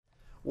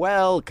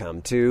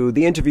Welcome to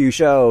the interview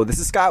show. This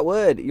is Scott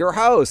Wood, your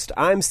host.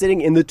 I'm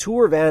sitting in the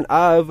tour van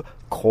of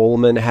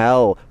Coleman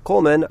Hell.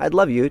 Coleman, I'd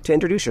love you to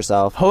introduce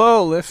yourself.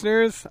 Hello,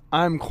 listeners.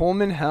 I'm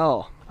Coleman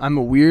Hell. I'm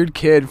a weird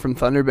kid from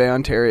Thunder Bay,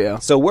 Ontario.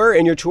 So we're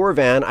in your tour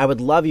van. I would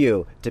love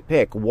you to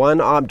pick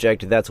one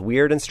object that's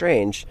weird and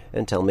strange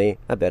and tell me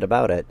a bit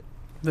about it.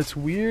 That's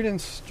weird and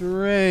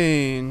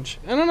strange.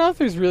 I don't know if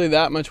there's really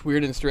that much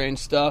weird and strange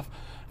stuff.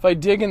 If I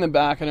dig in the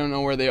back, I don't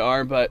know where they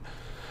are, but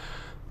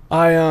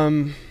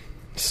I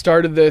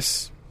started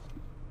this.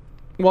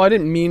 Well, I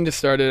didn't mean to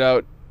start it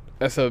out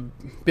as a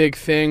big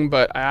thing,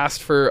 but I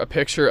asked for a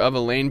picture of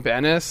Elaine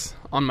Bennis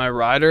on my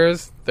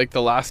riders, like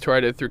the last tour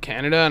I did through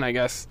Canada, and I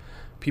guess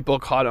people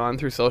caught on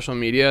through social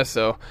media,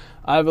 so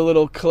I have a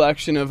little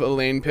collection of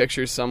Elaine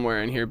pictures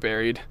somewhere in here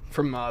buried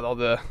from all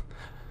the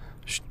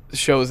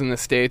shows in the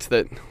States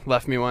that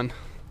left me one.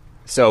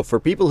 So for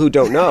people who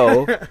don't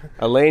know,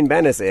 Elaine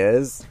Bennis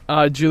is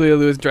Julia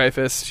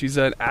Louis-Dreyfus. She's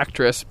an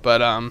actress,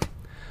 but I'm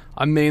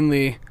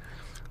mainly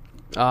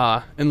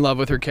in love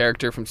with her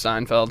character from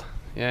Seinfeld.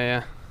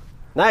 Yeah.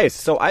 Nice.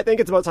 So I think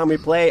it's about time we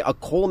play a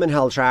Coleman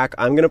Hell track.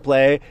 I'm going to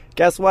play,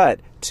 guess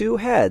what? Two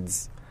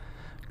Heads.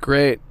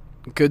 Great.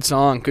 Good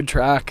song. Good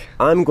track.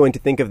 I'm going to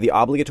think of the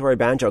obligatory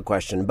banjo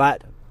question,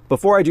 but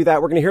before I do that,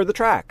 we're going to hear the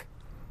track.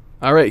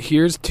 All right,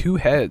 here's Two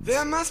Heads.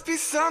 There must be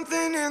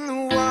something in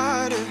the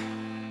water,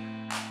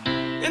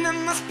 and there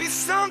must be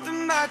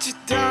something about your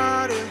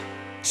daughter.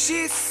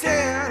 She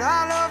said,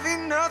 I love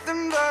ain't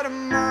nothing but a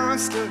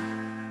monster.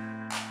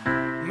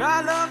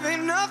 My love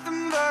ain't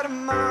nothing but a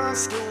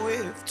monster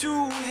with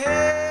two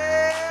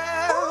heads.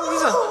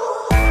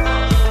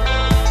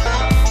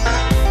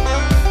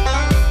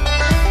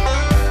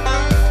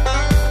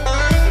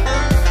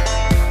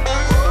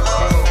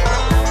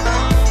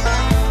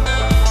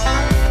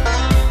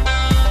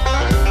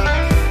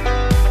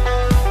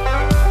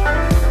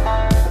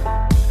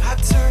 I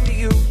turn to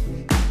you,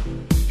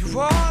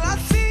 you're all I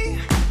see.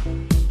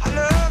 I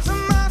love a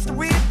monster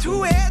with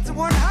two heads and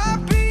one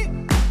heartbeat.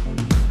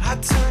 I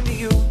turn to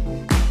you,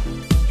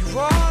 you're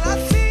all I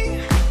see.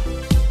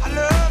 I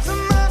love a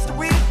monster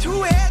with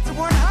two heads and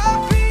one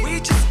heartbeat. We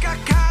just got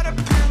caught up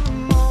in the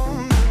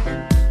moment.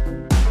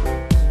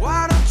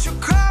 Why don't you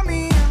call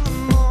me in the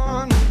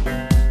morning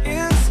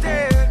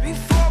instead,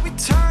 before we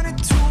turn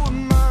into a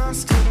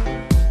monster?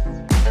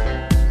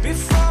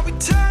 Before we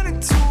turn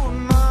into a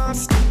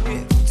monster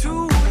with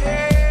two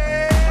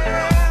heads.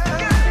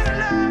 I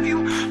love you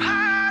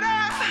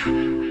harder.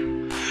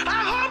 I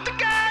hope to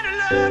God I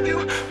love you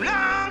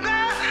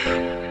longer.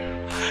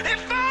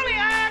 If only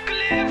I could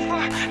live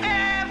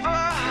forever.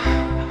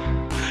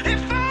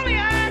 If only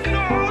I could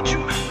hold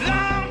you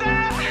longer.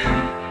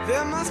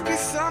 There must be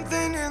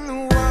something in the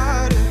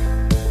water,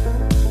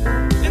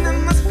 and there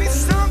must be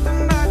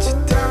something about your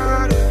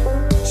daughter.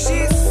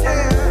 She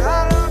said,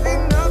 I love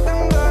ain't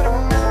nothing but a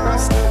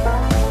monster.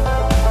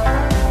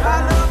 I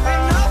love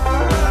ain't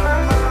nothing but a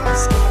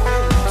monster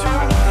with two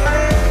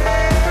heads.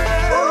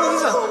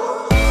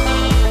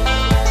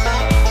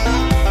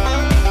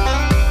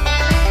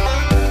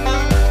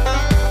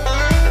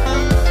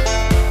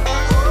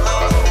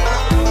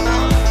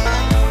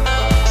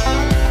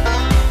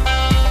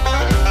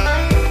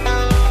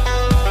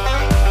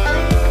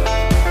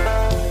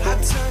 I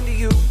turn to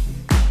you,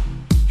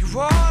 you're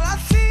all I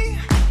see.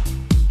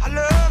 I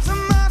love a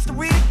monster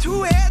with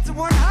two heads and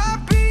one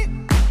heartbeat.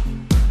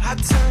 I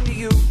turn to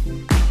you,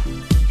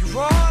 you're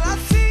all I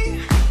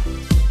see.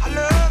 I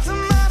love a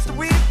monster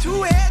with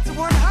two heads and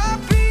one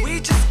heartbeat. We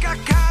just got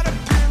caught up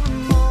in the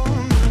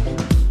moment.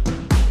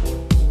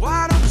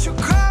 Why don't you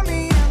call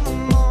me in the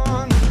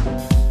morning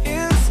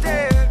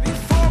instead,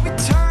 before we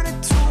turn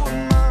into a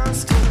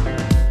monster?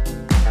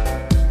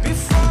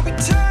 Before we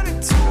turn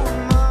into a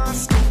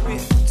monster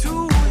with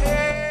two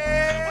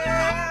heads. Well,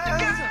 I hope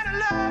to God I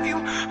love you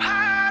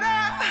harder.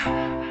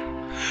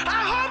 I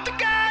hope to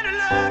God I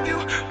love you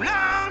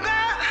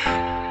longer.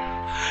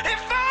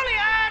 If only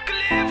I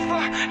could live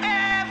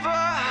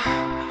forever.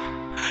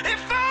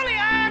 If only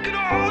I could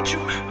hold you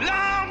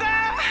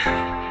longer.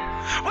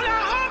 Well, I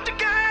hope to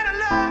God I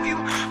love you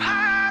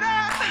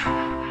harder.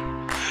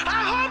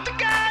 I hope to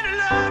God I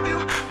love you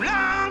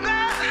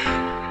longer.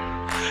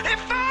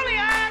 If only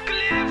I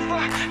could live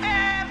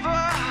forever.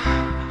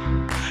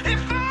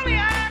 If only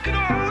I could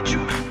hold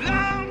you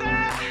longer.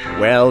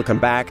 Welcome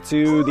back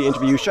to the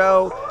interview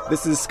show.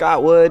 This is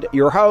Scott Wood,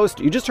 your host.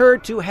 You just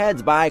heard Two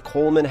Heads by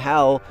Coleman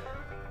Hell.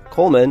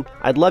 Coleman,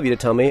 I'd love you to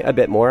tell me a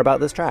bit more about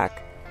this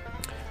track.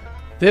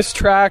 This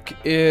track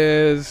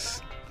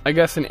is, I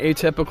guess, an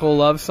atypical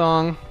love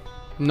song,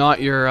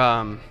 not your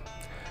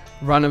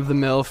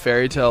run-of-the-mill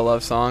fairy tale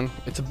love song.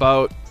 It's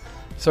about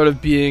sort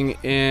of being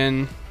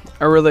in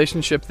a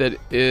relationship that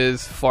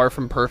is far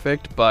from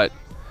perfect, but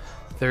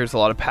there's a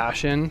lot of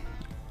passion.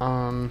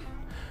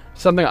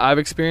 Something I've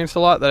experienced a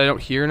lot that I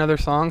don't hear in other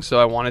songs, so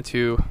I wanted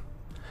to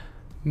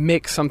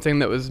make something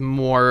that was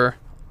more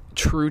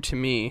true to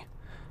me,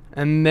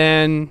 and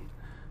then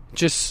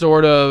just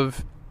sort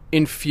of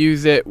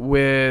infuse it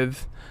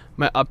with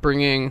my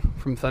upbringing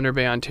from Thunder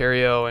Bay,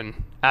 Ontario,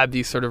 and add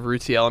these sort of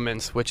rootsy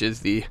elements, which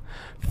is the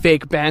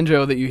fake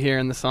banjo that you hear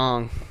in the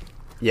song.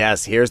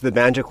 Yes, here's the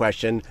banjo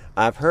question.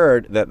 I've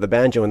heard that the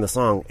banjo in the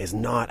song is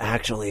not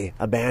actually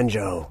a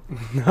banjo.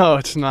 No,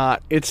 it's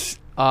not. It's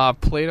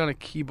played on a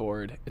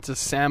keyboard. It's a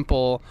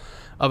sample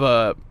of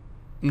a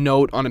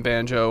note on a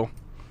banjo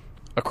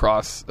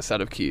across a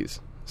set of keys.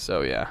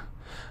 So yeah,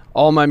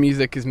 all my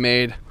music is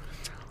made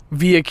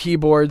via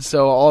keyboard,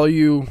 so all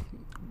you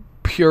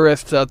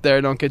purists out there,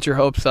 don't get your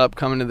hopes up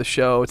coming to the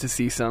show to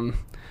see some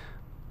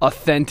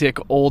authentic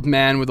old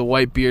man with a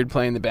white beard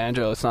playing the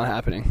banjo. It's not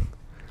happening.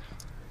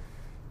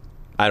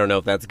 I don't know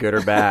if that's good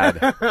or bad.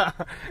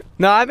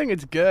 No, I think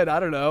it's good. I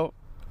don't know.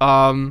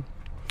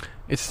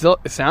 It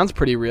sounds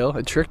pretty real.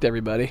 It tricked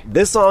everybody.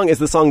 This song is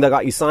the song that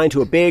got you signed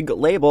to a big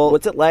label.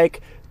 What's it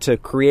like to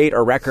create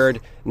a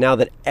record now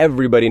that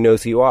everybody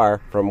knows who you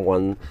are from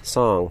one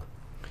song?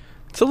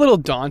 It's a little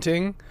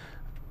daunting,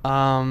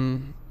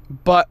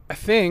 but I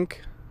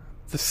think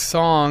the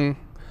song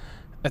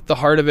at the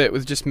heart of it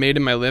was just made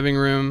in my living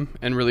room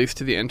and released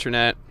to the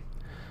internet.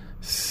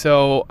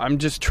 So I'm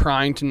just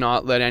trying to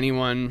not let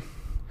anyone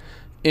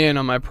in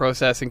on my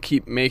process and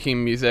keep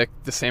making music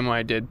the same way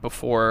I did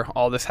before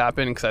all this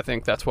happened, because I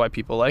think that's why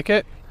people like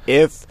it.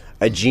 If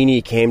a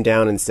genie came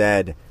down and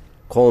said,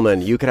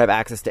 Coleman, you could have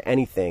access to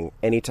anything,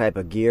 any type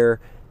of gear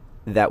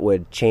that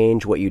would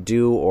change what you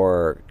do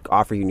or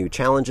offer you new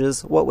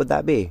challenges, what would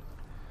that be?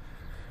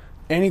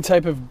 Any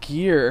type of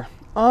gear?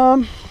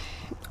 I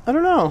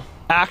don't know.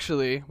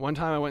 Actually, one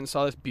time I went and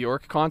saw this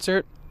Bjork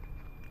concert,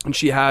 and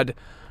she had,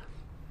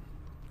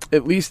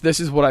 at least this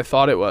is what I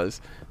thought it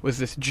was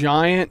this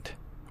giant,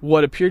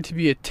 what appeared to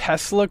be a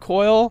Tesla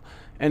coil,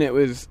 and it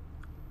was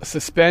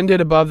suspended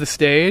above the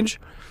stage,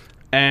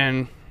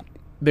 and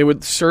they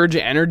would surge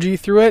energy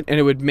through it, and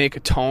it would make a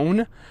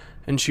tone,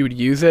 and she would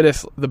use it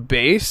as the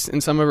bass in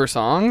some of her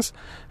songs.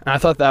 And I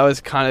thought that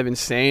was kind of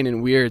insane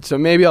and weird. So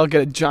maybe I'll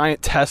get a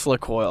giant Tesla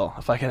coil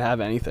if I can have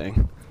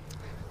anything.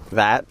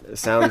 That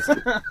sounds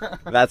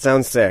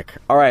sick.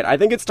 All right, I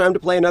think it's time to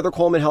play another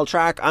Coleman Hell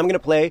track. I'm going to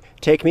play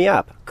Take Me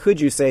Up. Could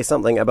you say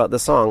something about the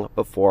song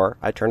before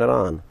I turn it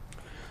on?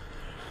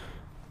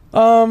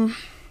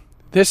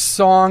 This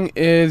song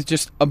is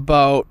just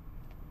about,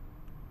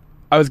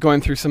 I was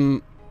going through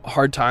some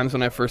hard times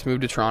when I first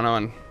moved to Toronto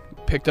and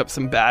picked up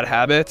some bad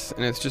habits,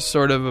 and it's just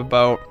sort of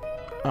about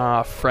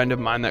a friend of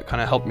mine that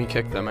kind of helped me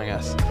kick them, I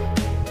guess.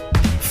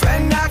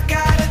 Friend, I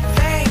gotta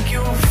thank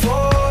you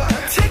for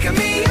taking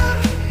me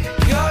up.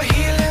 You're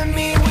healing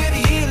me with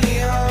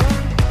helium.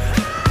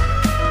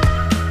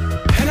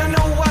 And I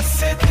know I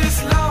said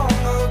this long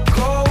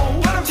ago,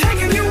 but I'm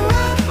taking you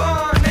up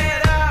on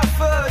that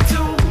offer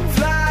to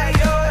fly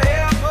your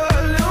air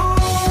balloon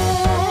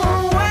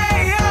way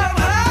up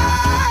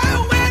high,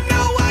 where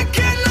no one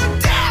can look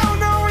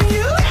down on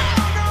you.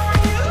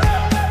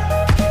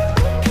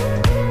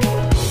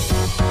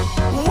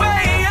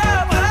 Way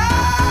up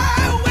high.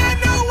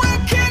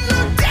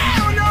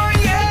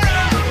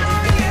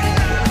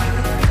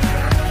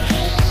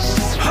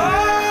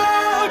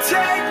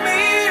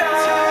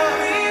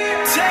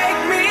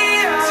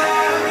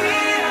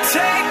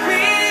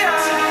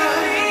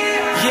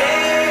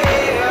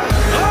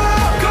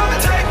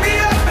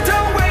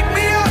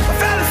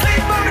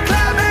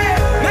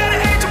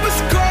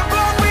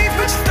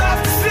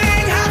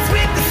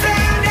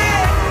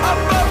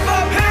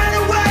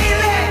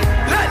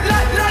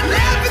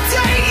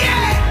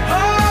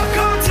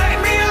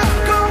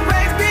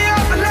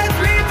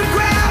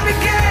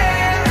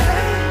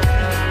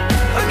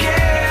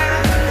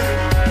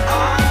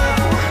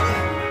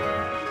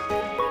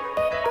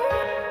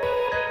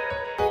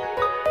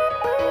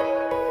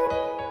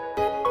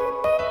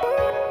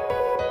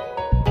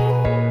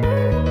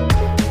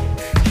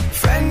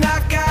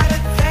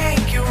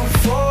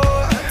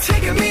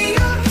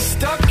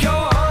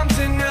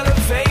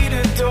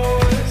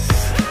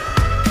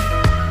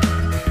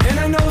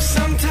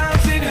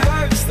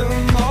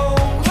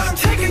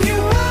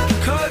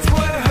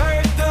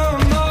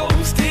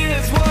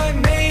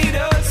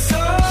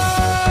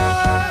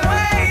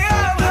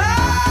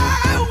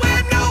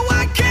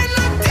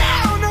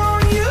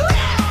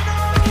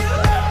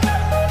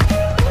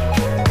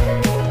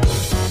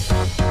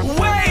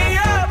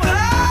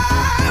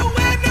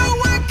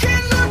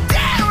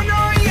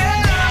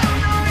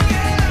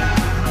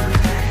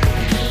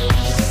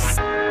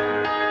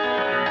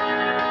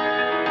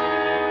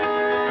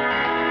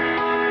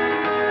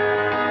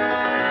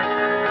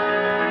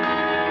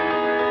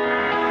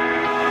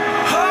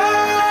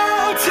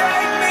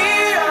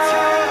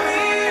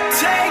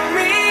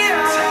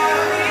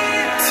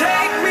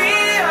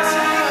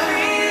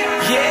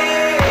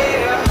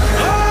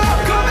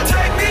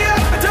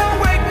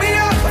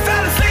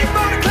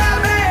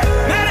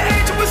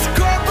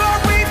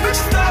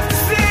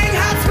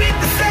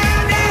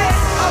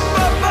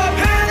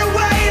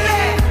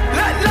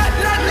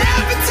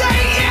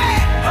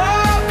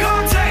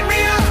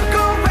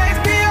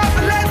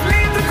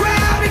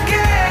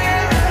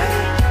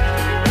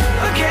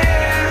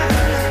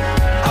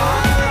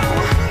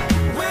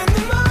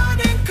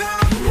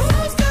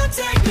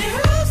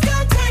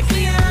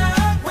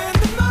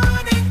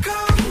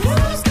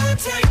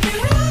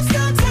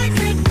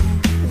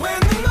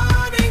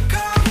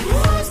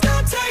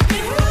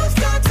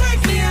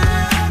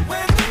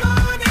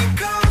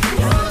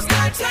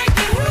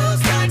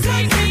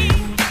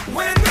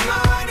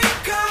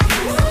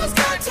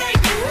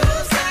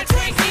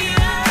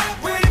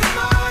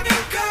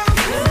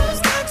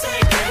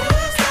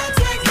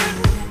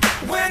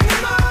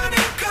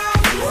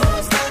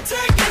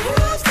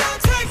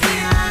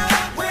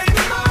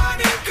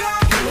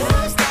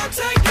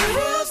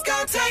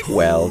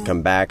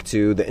 Welcome back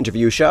to the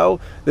interview show.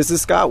 This is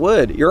Scott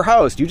Wood, your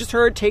host. You just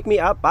heard Take Me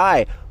Up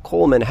by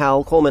Coleman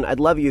Hell. Coleman, I'd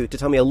love you to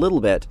tell me a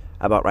little bit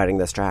about writing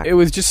this track. It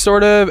was just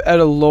sort of at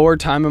a lower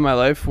time in my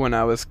life when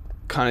I was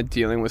kind of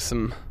dealing with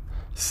some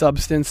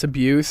substance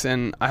abuse,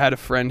 and I had a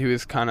friend who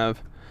was kind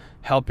of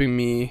helping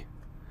me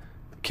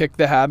kick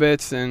the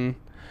habits. And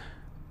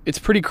it's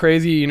pretty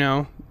crazy, you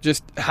know,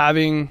 just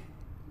having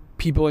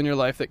people in your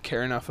life that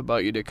care enough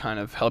about you to kind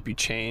of help you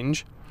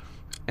change.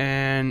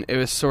 And it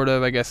was sort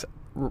of, I guess,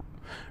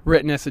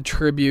 written as a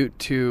tribute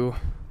to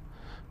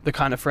the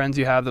kind of friends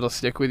you have that'll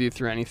stick with you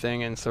through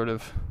anything and sort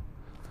of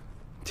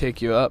take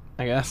you up,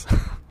 I guess.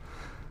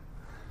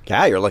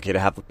 Yeah, you're lucky to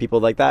have people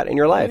like that in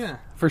your life. Yeah,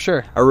 for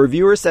sure. A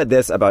reviewer said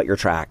this about your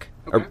track.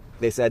 Okay.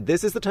 They said,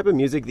 this is the type of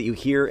music that you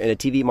hear in a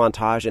TV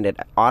montage and it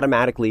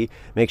automatically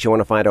makes you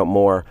want to find out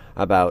more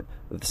about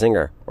the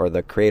singer or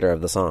the creator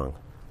of the song.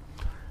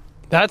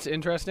 That's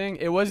interesting.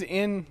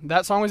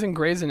 That song was in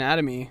Grey's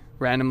Anatomy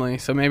randomly,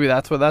 so maybe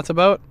that's what that's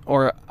about,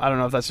 or I don't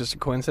know if that's just a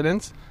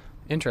coincidence.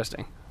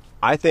 Interesting.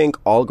 I think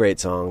all great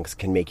songs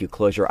can make you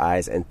close your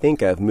eyes and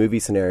think of movie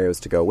scenarios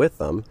to go with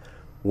them.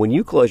 When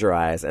you close your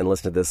eyes and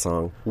listen to this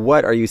song,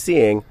 what are you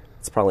seeing?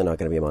 It's probably not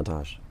going to be a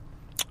montage.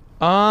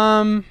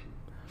 I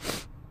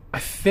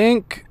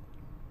think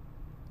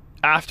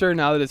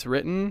now that it's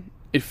written,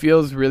 it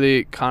feels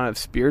really kind of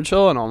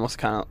spiritual and almost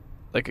kind of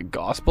like a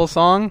gospel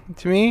song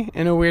to me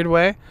in a weird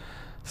way.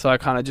 So I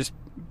kind of just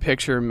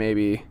picture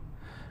maybe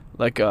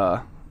like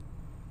a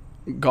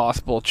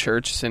gospel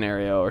church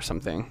scenario or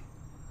something,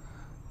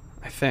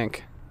 I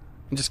think.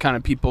 And just kind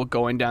of people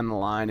going down the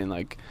line and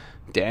like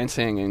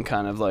dancing and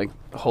kind of like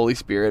the Holy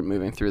Spirit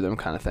moving through them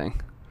kind of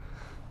thing.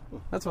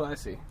 That's what I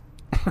see.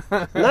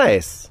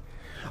 Nice.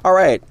 All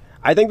right.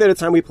 I think that it's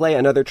time we play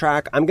another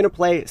track. I'm going to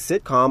play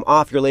Sitcom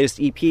off your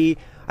latest EP.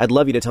 I'd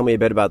love you to tell me a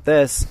bit about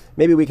this.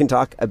 Maybe we can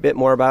talk a bit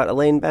more about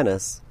Elaine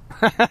Bennis.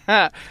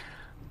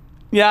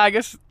 Yeah, I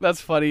guess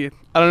that's funny.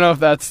 I don't know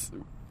if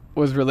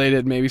was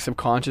related, maybe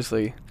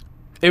subconsciously.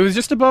 It was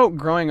just about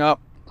growing up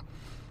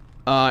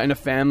in a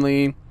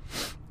family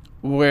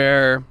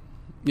where,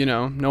 you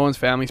know, no one's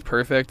family's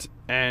perfect,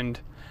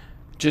 and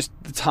just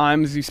the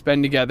times you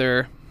spend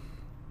together,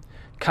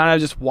 kind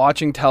of just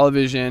watching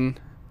television,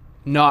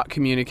 not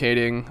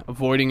communicating,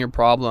 avoiding your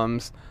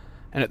problems,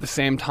 and at the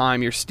same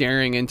time you're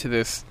staring into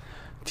this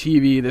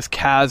TV, this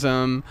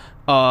chasm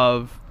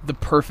of the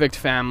perfect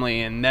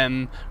family and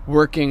them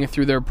working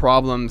through their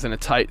problems in a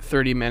tight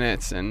 30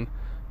 minutes, and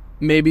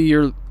maybe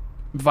you're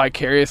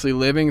vicariously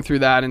living through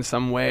that in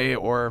some way,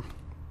 or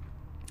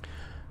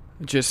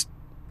just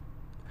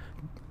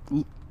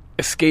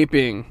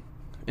escaping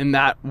in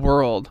that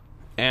world.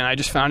 And I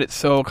just found it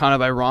so kind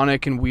of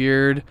ironic and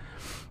weird,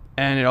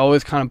 and it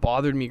always kind of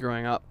bothered me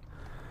growing up.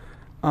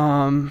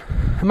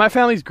 My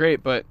family's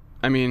great, but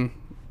I mean,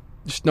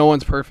 just no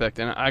one's perfect,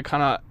 and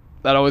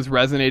that always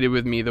resonated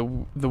with me,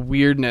 the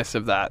weirdness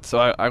of that. So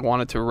I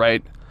wanted to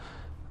write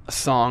a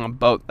song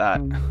about that.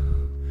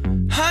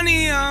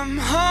 Honey, I'm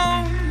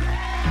home.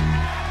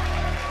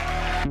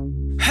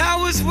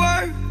 How was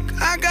work?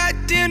 I got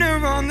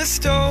dinner on the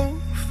stove.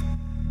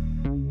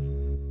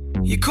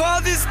 You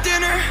call this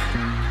dinner?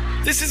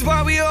 This is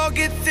why we all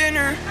get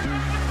thinner.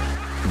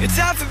 It's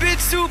alphabet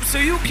soup so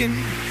you can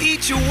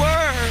eat your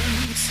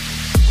words.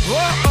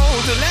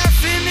 Whoa, they're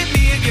laughing at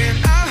me again.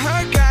 I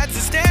heard God's a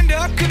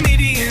stand-up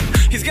comedian.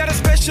 He's got a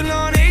special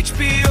on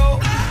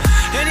HBO,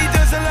 and he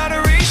does a lot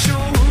of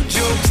racial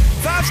jokes.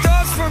 5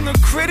 stars from the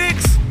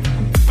critics,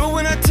 but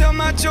when I tell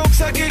my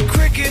jokes I get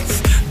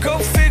crickets. Go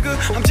figure,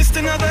 I'm just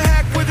another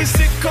hack with a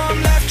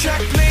sitcom laugh track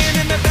playing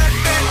in the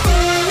backpack. Ooh,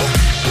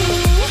 ooh.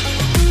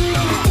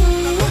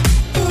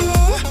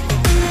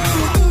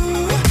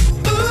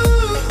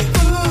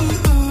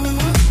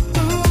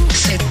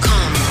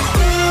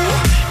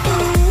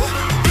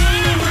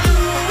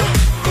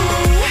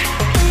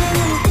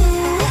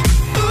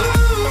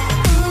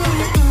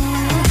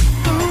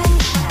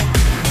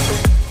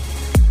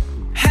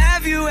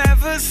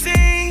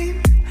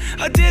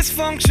 A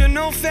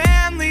dysfunctional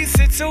family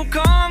sits so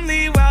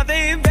calmly while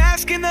they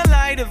bask in the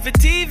light of a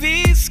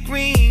TV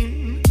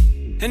screen.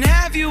 And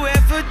have you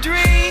ever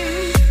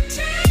dreamed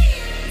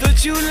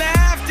that you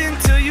laughed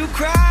until you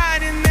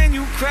cried, and then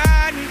you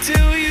cried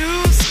until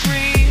you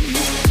screamed?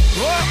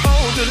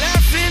 Whoa, they're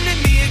laughing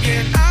at me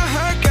again. I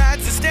heard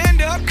God's a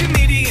stand-up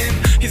comedian.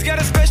 He's got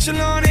a special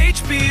on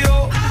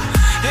HBO,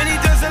 and he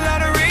does a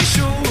lot of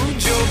racial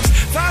jokes.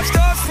 5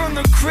 stars from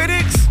the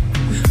critics,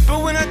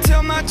 but when I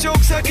tell my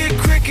jokes, I get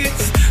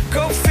crickets.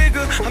 Go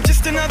figure, I'm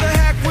just another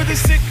hack with a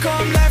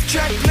sitcom laugh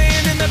track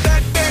playing in the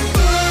backpack.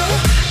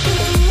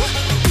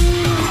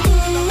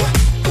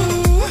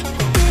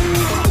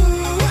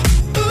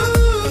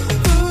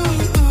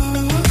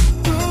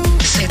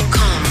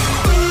 Sitcom.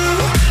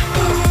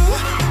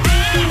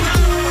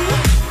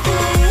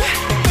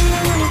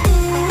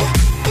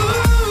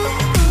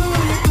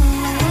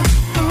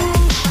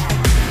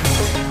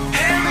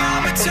 Hey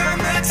mama, turn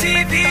the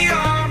TV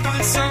on,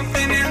 put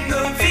something in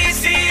the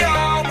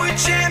VCR. We're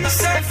channel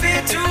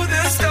surfing to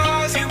the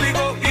stars. Here we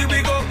go, here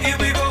we go, here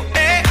we go.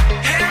 Hey.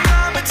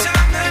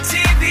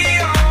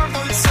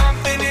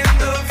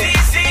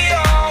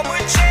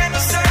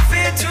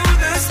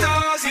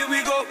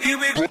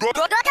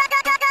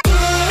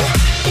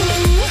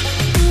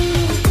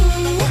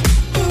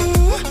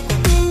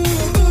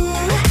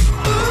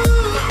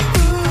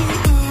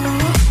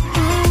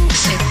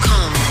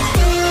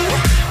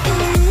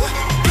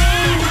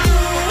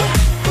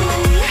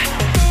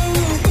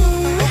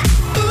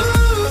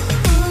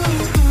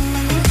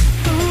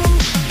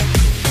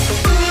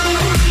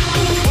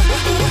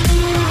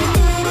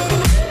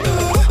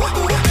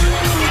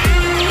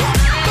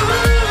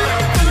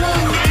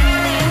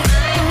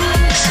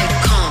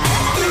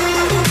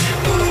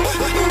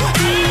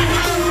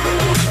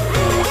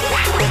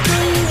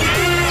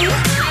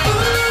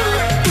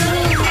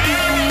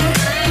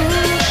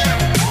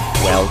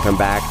 Welcome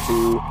back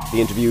to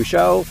the interview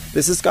show.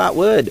 This is Scott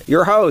Wood,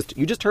 your host.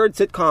 You just heard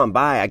Sitcom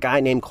by a guy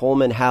named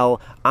Coleman Hell.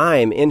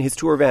 I'm in his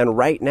tour van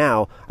right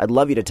now. I'd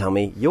love you to tell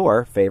me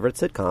your favorite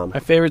sitcom.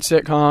 My favorite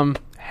sitcom,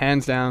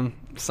 hands down,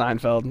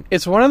 Seinfeld.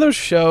 It's one of those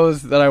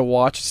shows that I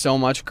watched so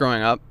much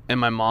growing up, and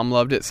my mom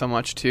loved it so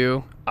much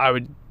too. I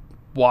would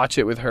watch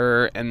it with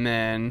her, and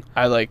then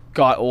I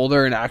got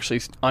older and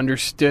actually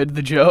understood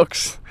the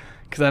jokes,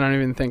 because I don't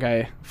even think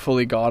I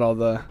fully got all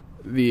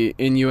the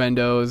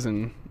innuendos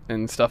and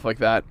stuff like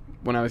that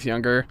when I was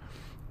younger.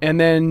 And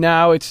then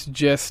now it's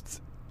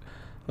just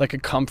like a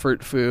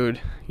comfort food,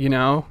 you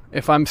know?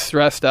 If I'm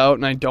stressed out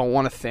and I don't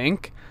want to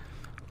think,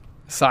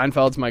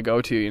 Seinfeld's my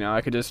go-to, you know?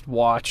 I could just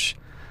watch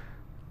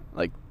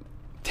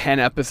 10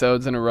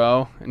 episodes in a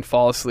row and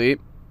fall asleep.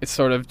 It's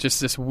sort of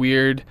just this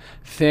weird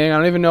thing. I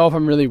don't even know if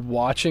I'm really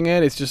watching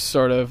it. It's just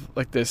sort of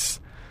like this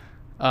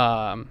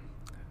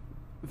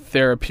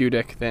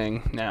therapeutic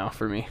thing now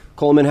for me.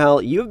 Coleman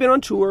Hell, you've been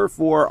on tour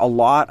for a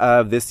lot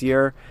of this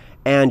year,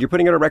 and you're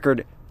putting out a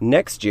record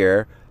next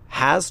year.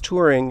 Has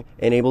touring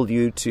enabled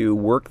you to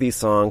work these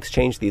songs,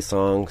 change these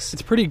songs?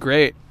 It's pretty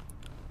great.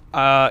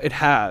 It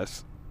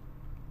has.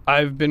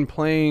 I've been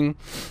playing...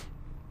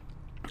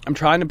 I'm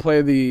trying to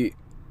play the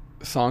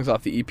songs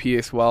off the EP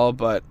as well,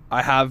 but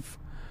I have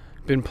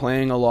been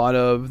playing a lot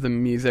of the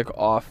music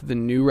off the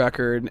new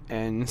record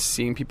and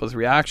seeing people's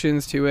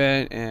reactions to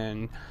it,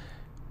 and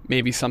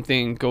maybe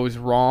something goes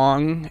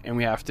wrong and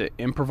we have to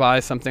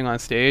improvise something on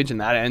stage,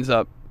 and that ends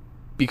up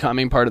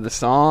becoming part of the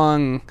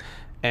song.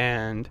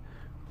 And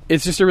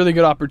it's just a really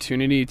good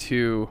opportunity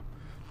to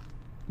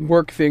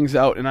work things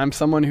out. And I'm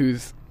someone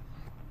who's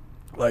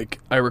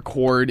I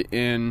record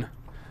in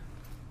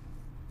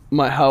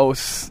my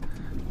house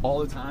all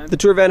the time. The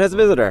tour van has a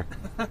visitor.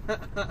 Hey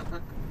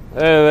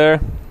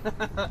there.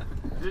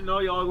 Didn't know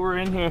y'all were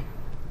in here.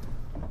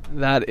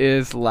 That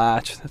is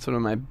Latch. That's one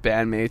of my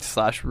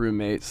bandmates /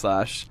 roommates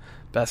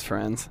 / best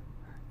friends.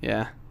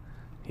 Yeah.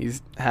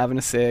 He's having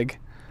a cig.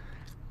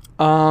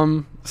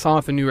 Song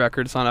off the new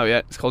record. It's not out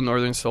yet. It's called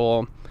Northern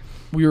Soul.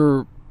 We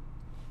were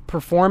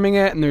performing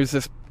it, and there's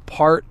this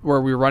part where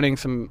we're running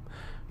some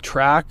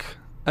track,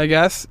 I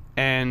guess,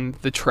 and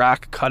the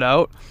track cut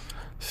out.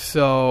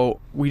 So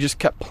we just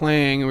kept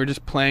playing, and we're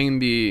just playing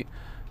the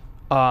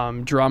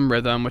drum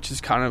rhythm, which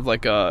is kind of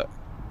like a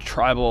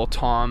tribal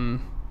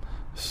tom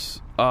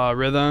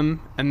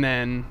rhythm, and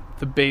then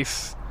the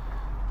bass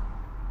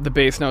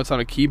notes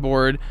on a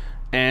keyboard,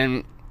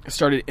 and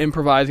started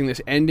improvising this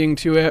ending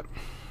to it,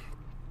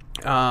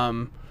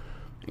 and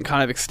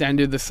kind of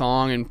extended the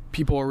song, and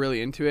people were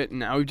really into it. And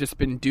now we've just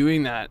been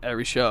doing that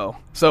every show,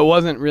 so it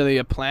wasn't really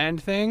a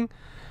planned thing,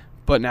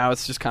 but now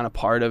it's just kind of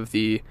part of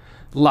the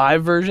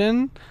live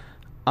version.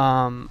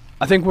 I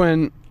think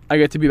when I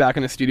get to be back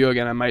in the studio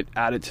again, I might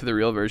add it to the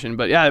real version.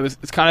 But yeah,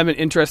 it's kind of an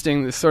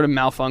interesting, this sort of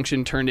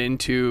malfunction turned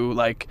into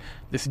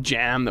this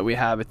jam that we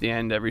have at the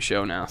end every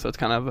show now. So it's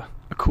kind of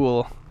a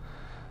cool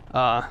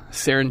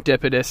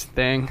serendipitous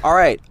thing. All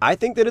right, I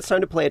think that it's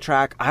time to play a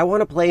track. I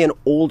want to play an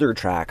older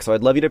track, so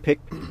I'd love you to pick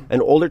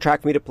an older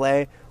track for me to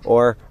play,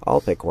 or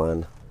I'll pick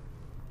one.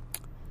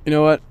 You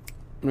know what?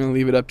 I'm going to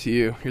leave it up to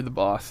you. You're the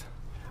boss.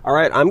 All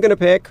right, I'm going to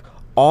pick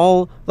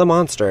All the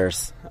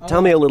Monsters.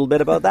 Tell me a little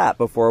bit about that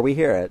before we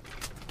hear it.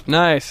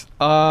 Nice.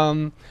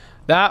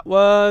 That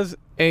was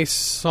a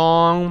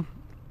song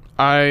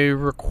I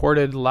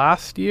recorded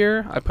last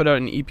year. I put out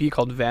an EP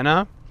called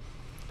VENA,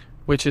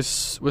 which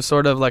was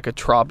sort of like a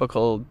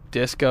tropical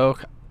disco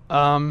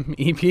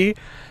EP.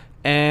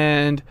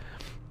 And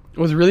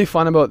what was really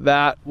fun about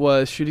that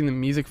was shooting the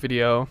music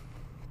video.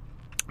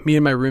 Me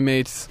and my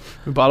roommates,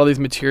 we bought all these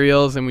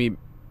materials, and we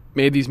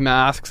made these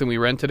masks, and we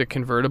rented a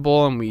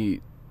convertible, and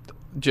we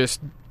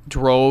just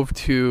drove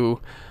to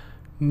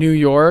New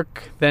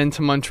York, then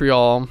to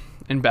Montreal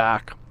and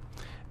back.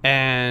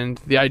 And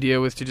the idea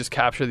was to just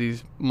capture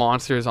these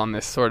monsters on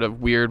this sort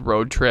of weird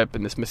road trip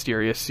in this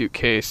mysterious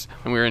suitcase.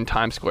 And we were in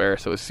Times Square,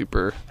 so it was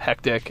super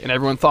hectic, and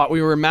everyone thought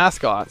we were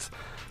mascots.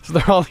 So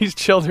there were all these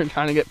children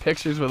trying to get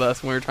pictures with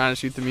us when we were trying to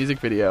shoot the music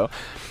video.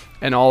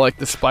 And all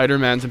the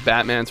Spider-Mans and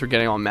Batmans were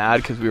getting all mad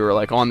because we were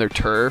on their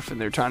turf,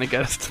 and they were trying to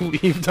get us to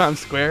leave Times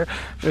Square.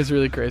 It was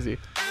really crazy.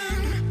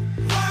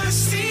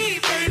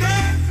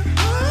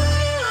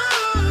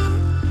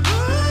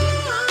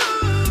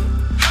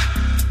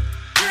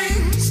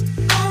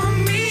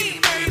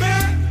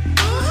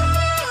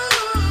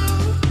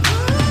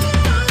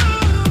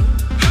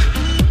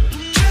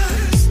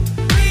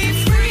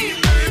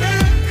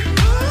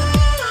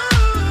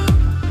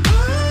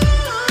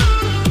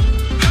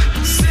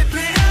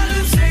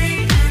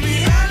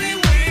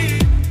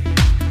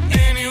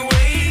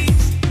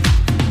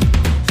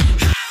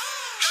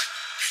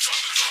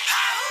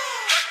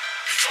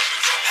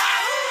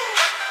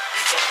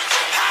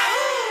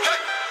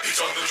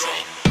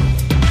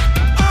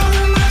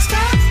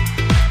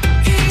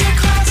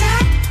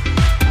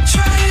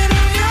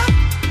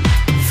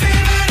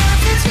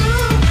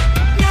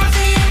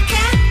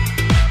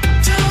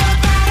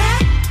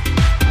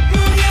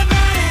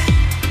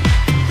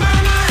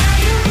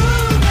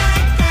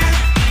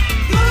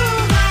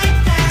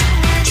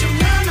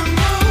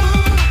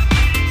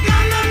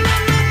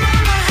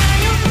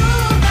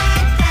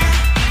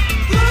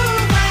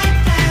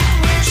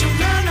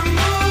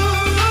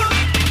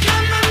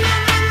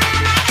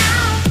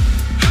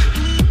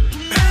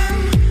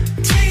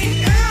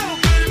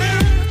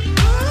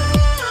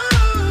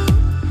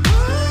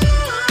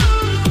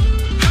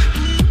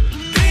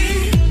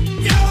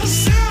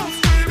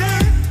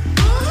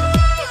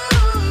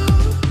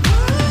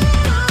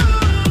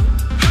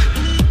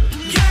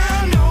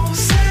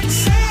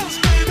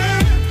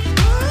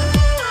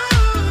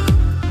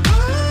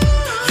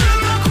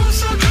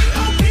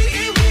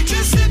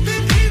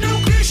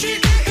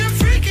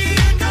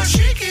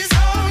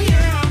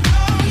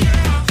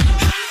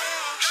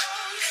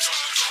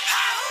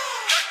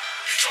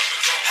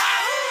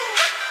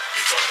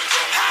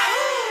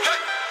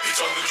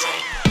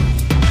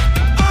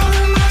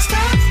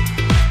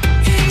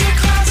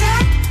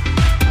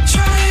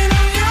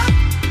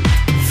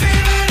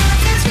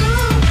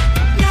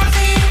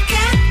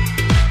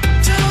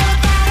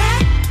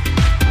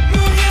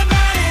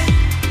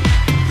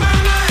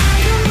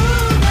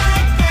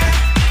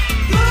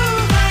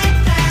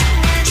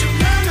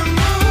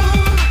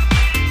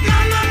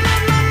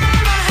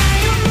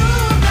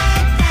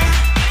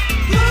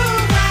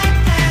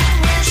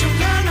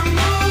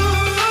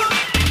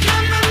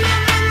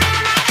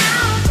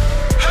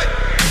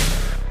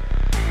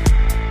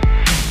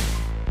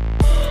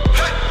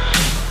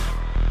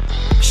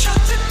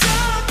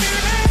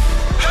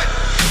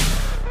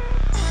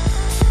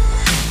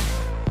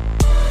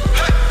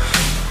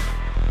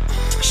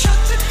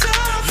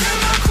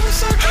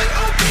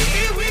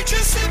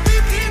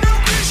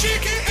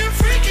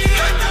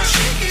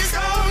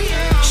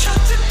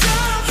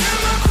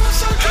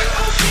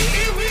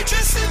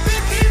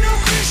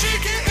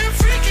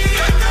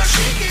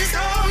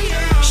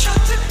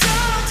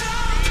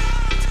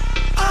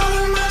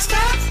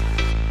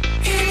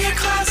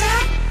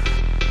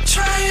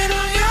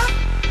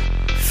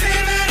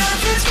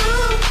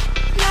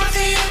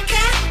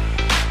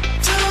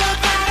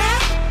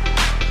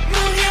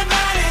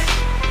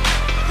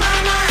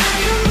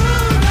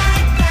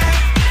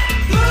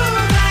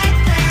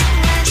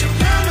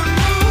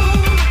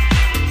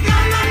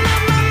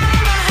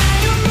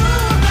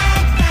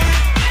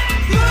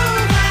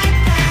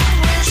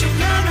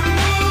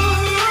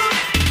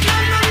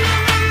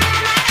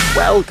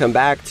 Welcome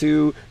back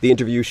to the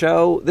interview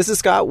show. This is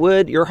Scott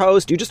Wood, your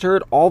host. You just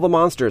heard All the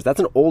Monsters. That's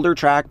an older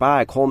track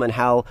by Coleman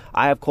Hell.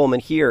 I have Coleman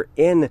here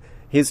in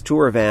his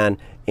tour van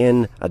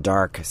in a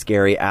dark,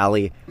 scary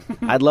alley.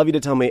 I'd love you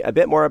to tell me a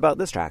bit more about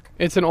this track.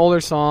 It's an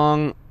older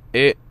song.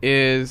 It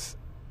is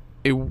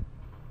a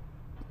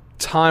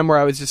time where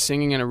I was just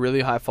singing in a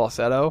really high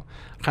falsetto.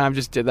 I kind of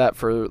just did that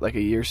for like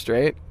a year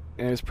straight,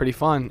 and it was pretty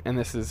fun. And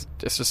this is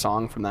just a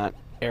song from that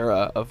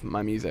era of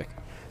my music.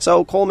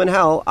 So, Coleman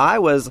Hell, I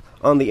was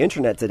on the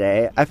internet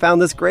today. I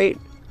found this great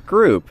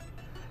group.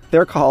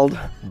 They're called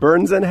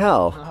Burnz N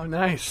Hell. Oh,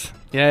 nice.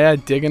 Yeah,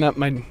 digging up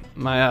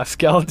my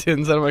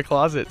skeletons out of my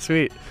closet.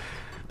 Sweet.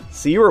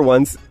 So you were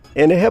once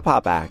in a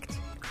hip-hop act.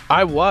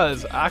 I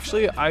was.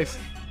 Actually, I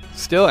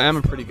still am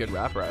a pretty good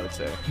rapper, I would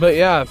say. But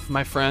yeah,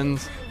 my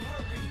friend's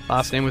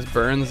last name was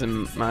Burnz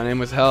and my name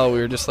was Hell. We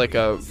were just like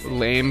a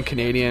lame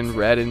Canadian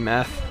red and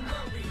meth.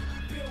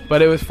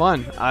 But it was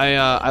fun.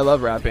 I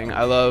love rapping.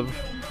 I love...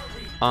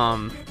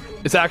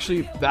 it's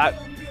actually that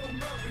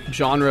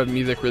genre of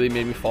music really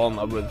made me fall in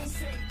love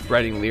with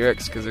writing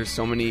lyrics because there's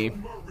so many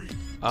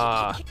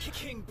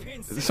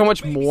so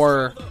much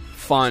more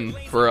fun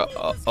for a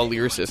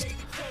lyricist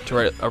to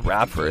write a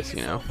rap verse,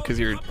 you know, because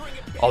you're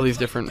all these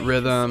different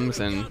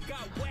rhythms and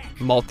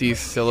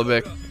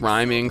multi-syllabic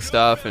rhyming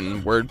stuff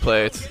and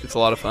wordplay. It's a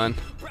lot of fun.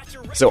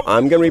 So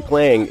I'm going to be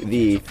playing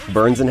the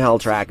Burnz N Hell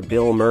track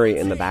Bill Murray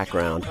in the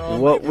background.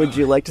 What would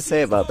you like to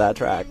say about that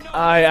track?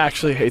 I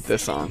actually hate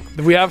this song.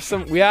 We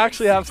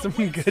actually have some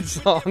good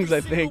songs,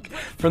 I think,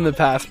 from the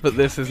past, but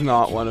this is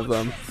not one of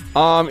them.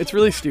 It's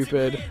really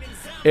stupid.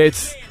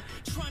 It's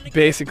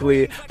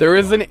basically, there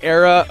was an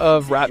era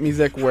of rap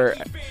music where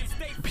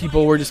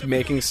people were just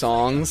making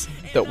songs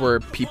that were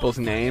people's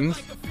names,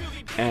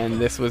 and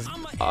this was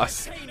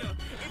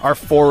our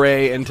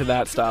foray into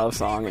that style of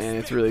song, and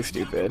it's really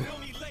stupid.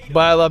 But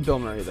I love Bill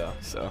Murray, though.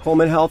 So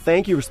Coleman Hell,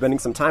 thank you for spending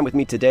some time with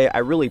me today. I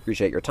really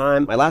appreciate your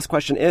time. My last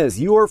question is,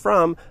 you are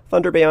from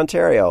Thunder Bay,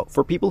 Ontario.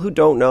 For people who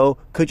don't know,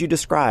 could you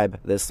describe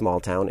this small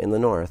town in the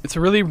north? It's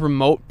a really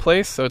remote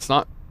place, so it's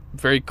not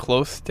very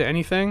close to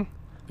anything.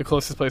 The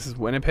closest place is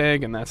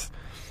Winnipeg, and that's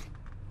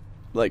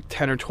like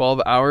 10 or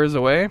 12 hours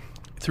away.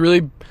 It's a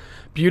really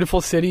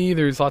beautiful city.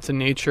 There's lots of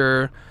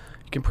nature.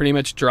 You can pretty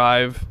much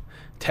drive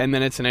 10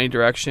 minutes in any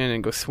direction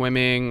and go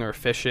swimming or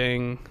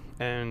fishing.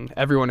 And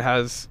everyone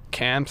has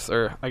camps,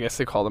 or I guess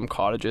they call them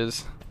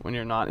cottages when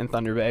you're not in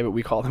Thunder Bay, but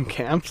we call them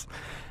camps.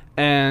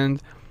 And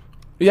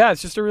yeah,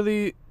 it's just a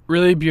really,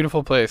 really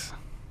beautiful place.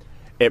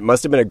 It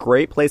must have been a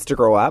great place to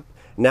grow up.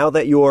 Now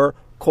that you're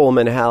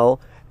Coleman Hell,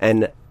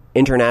 an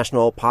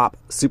international pop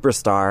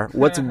superstar,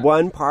 what's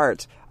one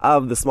part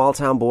of the small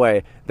town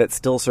boy that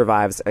still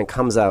survives and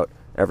comes out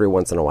every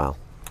once in a while?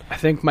 I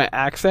think my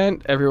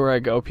accent, everywhere I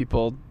go,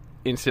 people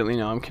instantly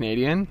know I'm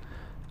Canadian.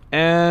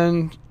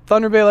 And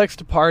Thunder Bay likes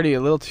to party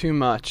a little too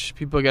much.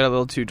 People get a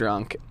little too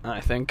drunk.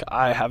 I think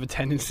I have a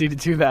tendency to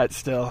do that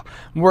still.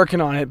 I'm working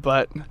on it,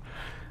 but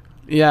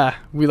yeah,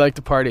 we like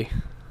to party.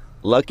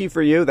 Lucky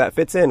for you, that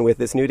fits in with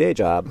this new day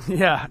job.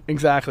 Yeah,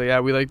 exactly.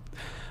 Yeah,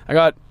 I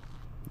got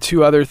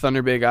 2 other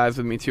Thunder Bay guys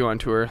with me too on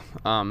tour,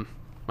 my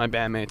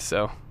bandmates,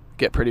 so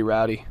get pretty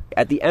rowdy.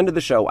 At the end of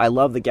the show, I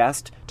love the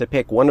guest to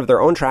pick one of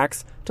their own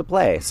tracks to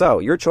play. So,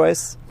 your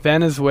choice.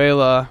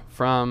 Venezuela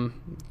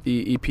from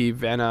the EP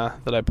VENA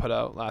that I put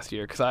out last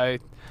year, because I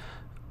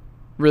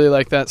really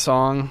like that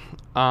song.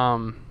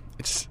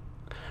 It's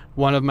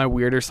one of my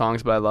weirder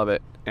songs, but I love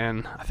it,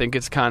 and I think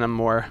it's kind of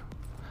more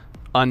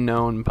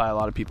unknown by a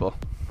lot of people.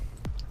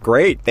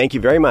 Great. Thank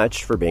you very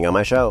much for being on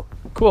my show.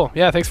 Cool.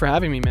 Yeah, thanks for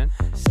having me, man.